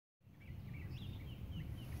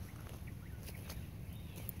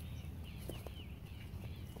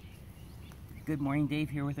Good morning, Dave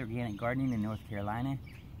here with Organic Gardening in North Carolina.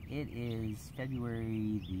 It is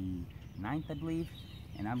February the 9th, I believe,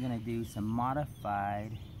 and I'm going to do some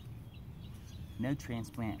modified no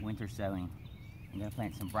transplant winter sowing. I'm going to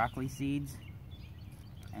plant some broccoli seeds,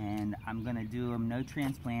 and I'm going to do them no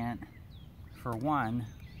transplant for one,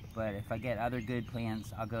 but if I get other good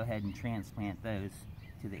plants, I'll go ahead and transplant those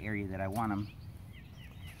to the area that I want them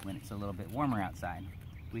when it's a little bit warmer outside.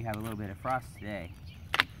 We have a little bit of frost today.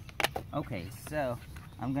 Okay, so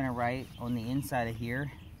I'm going to write on the inside of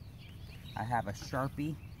here, I have a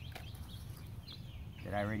Sharpie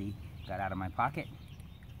that I already got out of my pocket.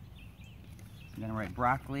 I'm going to write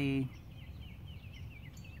broccoli,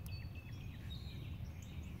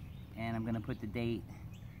 and I'm going to put the date.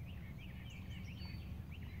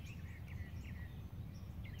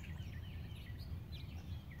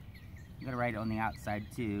 I'm going to write it on the outside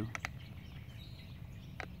too.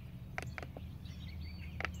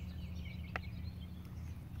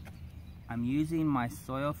 I'm using my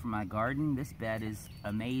soil for my garden. This bed is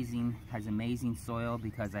amazing, has amazing soil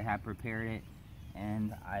because I have prepared it,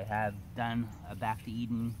 and I have done a back to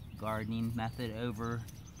Eden gardening method over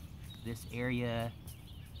this area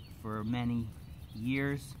for many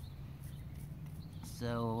years.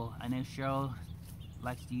 So I know Cheryl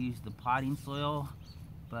likes to use the potting soil,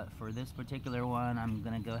 but for this particular one, I'm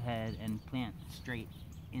gonna go ahead and plant straight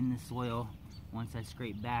in the soil once I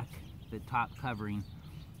scrape back the top covering.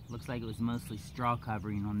 Looks like it was mostly straw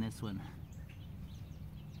covering on this one.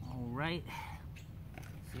 All right,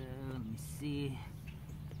 so let me see,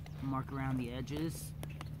 mark around the edges.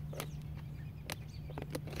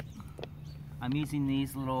 I'm using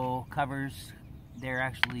these little covers. They're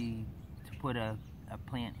actually to put a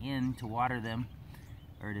plant in to water them,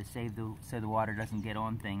 or to save so the water doesn't get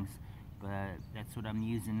on things, but that's what I'm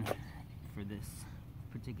using for this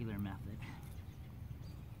particular method.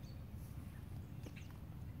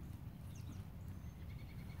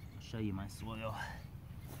 Show you my soil.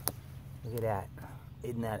 Look at that.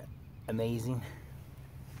 Isn't that amazing?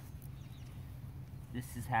 This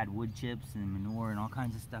has had wood chips and manure and all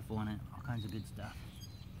kinds of stuff on it, all kinds of good stuff.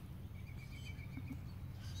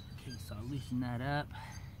 Okay, so I'll loosen that up.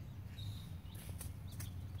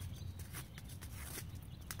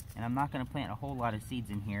 And I'm not going to plant a whole lot of seeds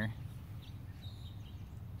in here.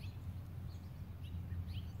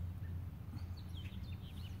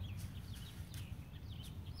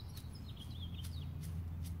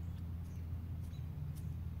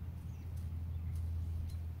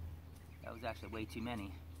 That was actually way too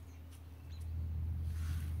many.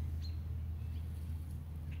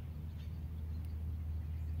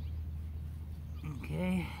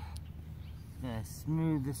 Okay, gonna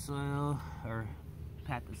smooth the soil, or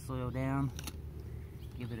pat the soil down,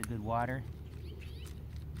 give it a good water.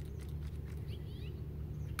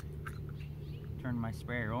 Turn my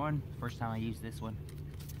sprayer on, first time I use this one.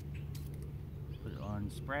 Put it on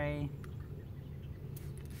spray.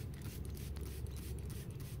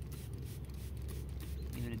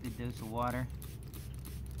 Give it a good dose of water.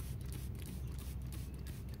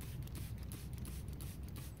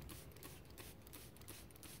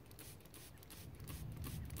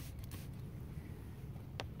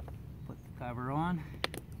 Put the cover on.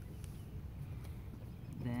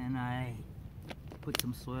 Then I put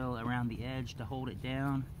some soil around the edge to hold it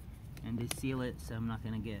down and to seal it so I'm not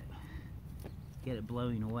going to get it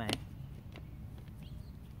blowing away.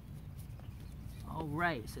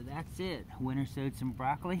 Alright, so that's it. Winter sowed some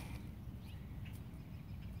broccoli.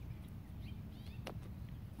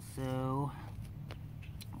 So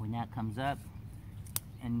when that comes up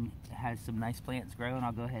and has some nice plants growing,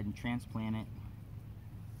 I'll go ahead and transplant it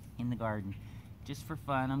in the garden. Just for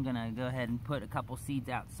fun, I'm gonna go ahead and put a couple seeds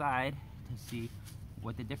outside to see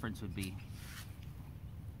what the difference would be.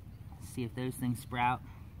 See if those things sprout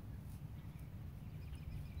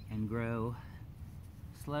and grow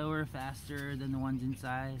slower, faster than the ones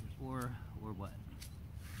inside, or what.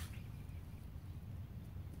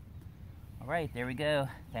 All right, there we go.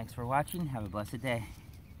 Thanks for watching. Have a blessed day.